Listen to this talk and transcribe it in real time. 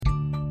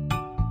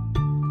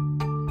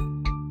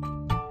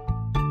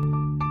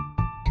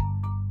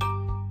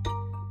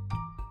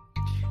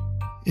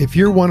If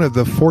you're one of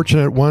the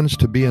fortunate ones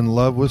to be in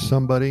love with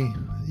somebody,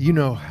 you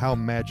know how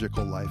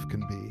magical life can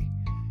be.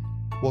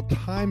 Well,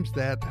 times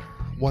that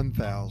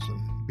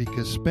 1,000,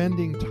 because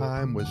spending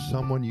time with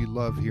someone you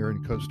love here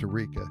in Costa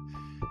Rica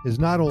is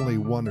not only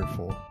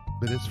wonderful,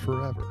 but it's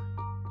forever.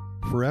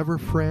 Forever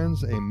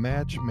Friends, a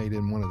match made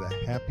in one of the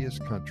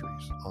happiest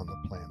countries on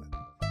the planet.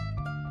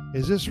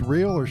 Is this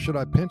real or should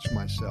I pinch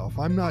myself?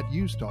 I'm not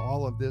used to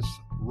all of this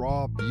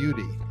raw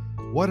beauty.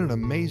 What an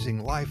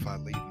amazing life I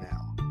lead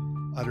now,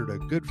 uttered a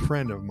good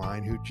friend of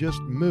mine who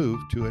just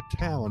moved to a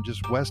town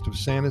just west of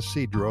San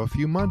Isidro a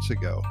few months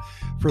ago.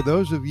 For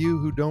those of you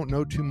who don't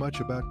know too much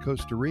about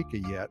Costa Rica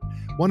yet,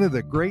 one of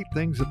the great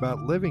things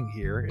about living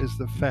here is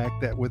the fact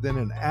that within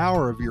an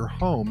hour of your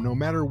home, no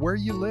matter where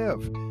you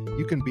live,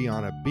 you can be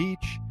on a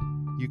beach,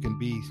 you can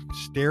be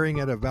staring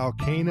at a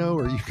volcano,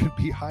 or you could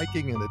be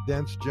hiking in a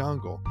dense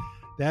jungle.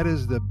 That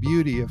is the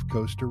beauty of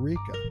Costa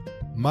Rica.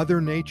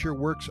 Mother Nature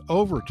works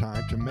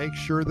overtime to make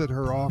sure that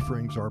her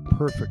offerings are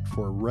perfect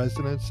for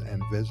residents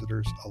and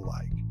visitors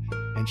alike.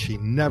 And she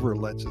never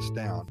lets us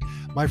down.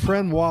 My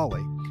friend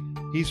Wally,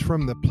 he's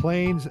from the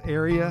Plains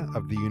area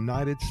of the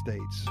United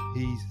States.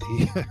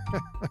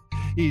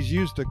 He's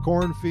used to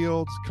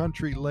cornfields,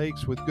 country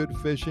lakes with good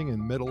fishing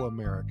in middle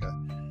America.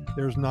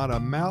 There's not a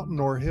mountain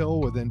or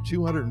hill within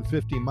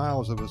 250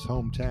 miles of his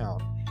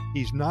hometown.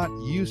 He's not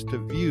used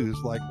to views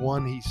like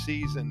one he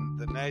sees in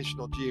the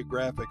National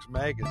Geographic's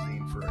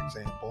magazine, for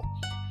example.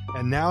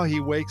 And now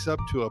he wakes up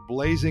to a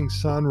blazing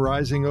sun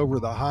rising over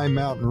the high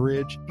mountain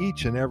ridge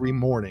each and every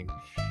morning.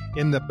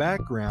 In the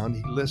background,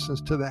 he listens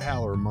to the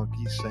howler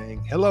monkeys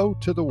saying hello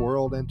to the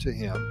world and to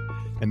him.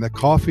 And the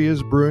coffee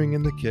is brewing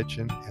in the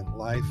kitchen, and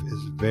life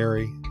is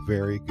very,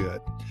 very good.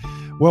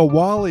 Well,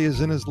 Wally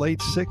is in his late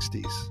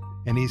 60s,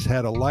 and he's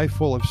had a life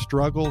full of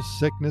struggles,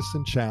 sickness,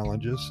 and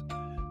challenges.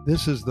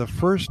 This is the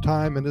first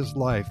time in his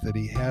life that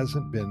he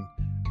hasn't been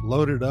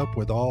loaded up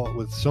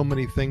with so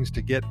many things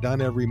to get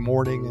done every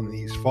morning, and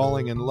he's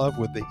falling in love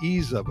with the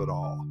ease of it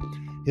all.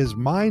 His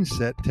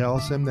mindset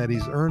tells him that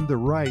he's earned the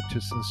right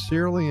to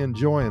sincerely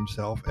enjoy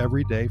himself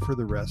every day for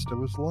the rest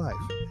of his life.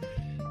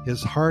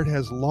 His heart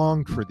has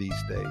longed for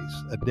these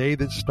days, a day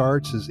that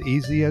starts as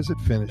easy as it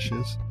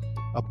finishes,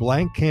 a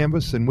blank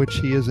canvas in which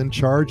he is in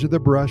charge of the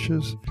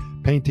brushes,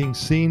 painting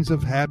scenes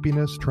of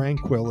happiness,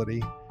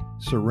 tranquility,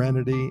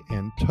 serenity,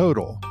 and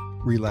total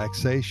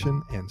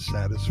relaxation and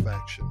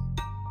satisfaction.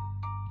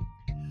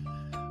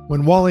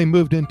 When Wally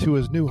moved into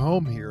his new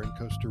home here in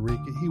Costa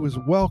Rica, he was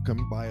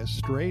welcomed by a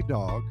stray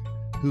dog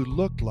who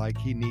looked like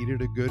he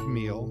needed a good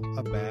meal,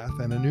 a bath,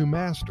 and a new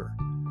master.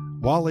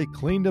 Wally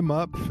cleaned him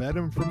up, fed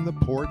him from the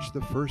porch the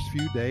first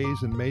few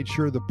days, and made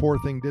sure the poor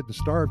thing didn't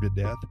starve to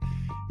death.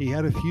 He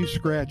had a few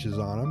scratches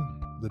on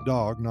him, the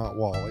dog, not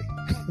Wally,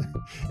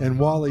 and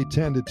Wally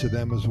tended to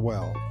them as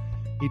well.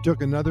 He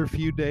took another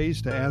few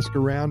days to ask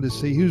around to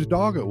see whose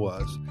dog it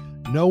was.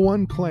 No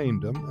one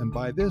claimed him, and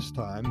by this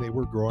time they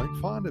were growing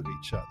fond of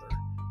each other.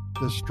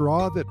 The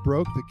straw that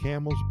broke the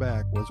camel's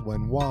back was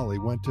when Wally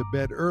went to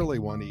bed early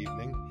one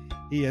evening.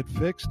 He had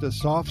fixed a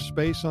soft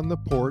space on the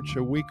porch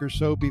a week or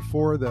so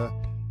before the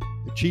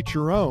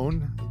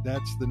Chicharron,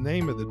 that's the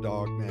name of the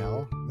dog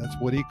now. That's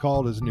what he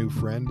called his new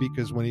friend,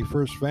 because when he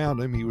first found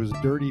him, he was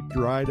dirty,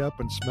 dried up,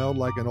 and smelled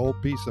like an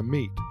old piece of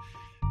meat.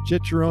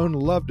 Chicharron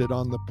loved it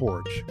on the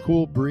porch,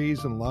 cool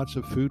breeze and lots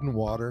of food and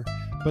water,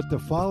 but the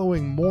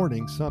following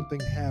morning something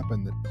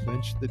happened that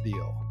clinched the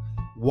deal.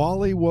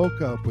 Wally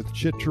woke up with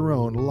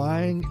Chicharron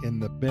lying in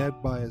the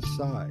bed by his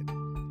side.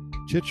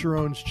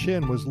 Chicharron's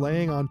chin was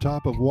laying on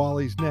top of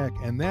Wally's neck,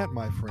 and that,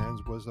 my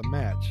friends, was a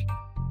match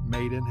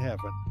made in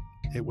heaven.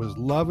 It was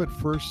love at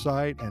first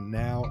sight, and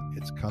now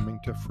it's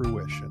coming to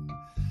fruition.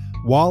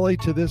 Wally,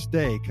 to this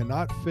day,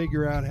 cannot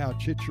figure out how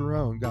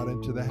Chicharron got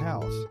into the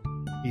house.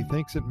 He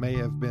thinks it may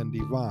have been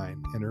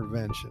divine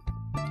intervention.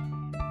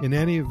 In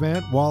any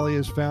event, Wally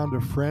has found a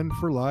friend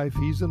for life.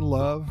 He's in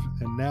love,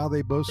 and now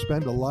they both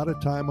spend a lot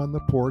of time on the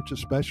porch,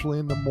 especially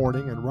in the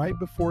morning and right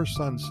before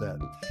sunset.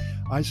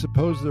 I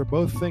suppose they're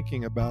both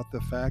thinking about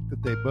the fact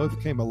that they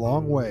both came a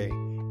long way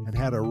and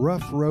had a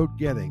rough road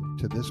getting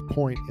to this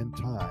point in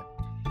time.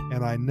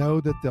 And I know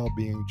that they'll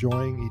be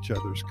enjoying each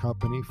other's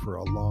company for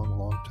a long,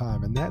 long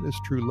time, and that is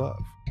true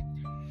love.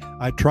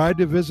 I tried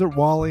to visit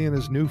Wally and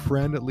his new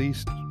friend at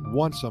least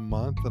once a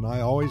month, and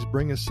I always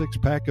bring a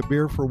 6-pack of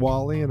beer for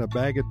Wally and a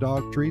bag of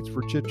dog treats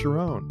for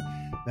Chicharron.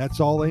 That's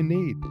all they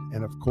need,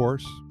 and of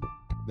course,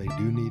 they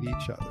do need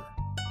each other.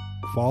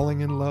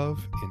 Falling in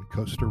love in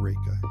Costa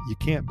Rica. You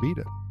can't beat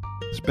it.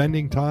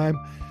 Spending time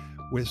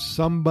with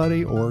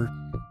somebody or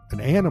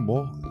an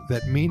animal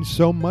that means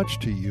so much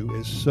to you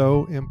is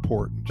so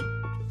important.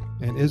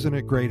 And isn't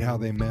it great how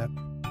they met?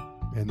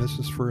 And this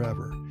is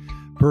forever.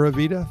 Pura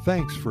Vida,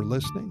 thanks for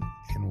listening,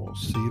 and we'll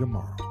see you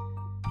tomorrow.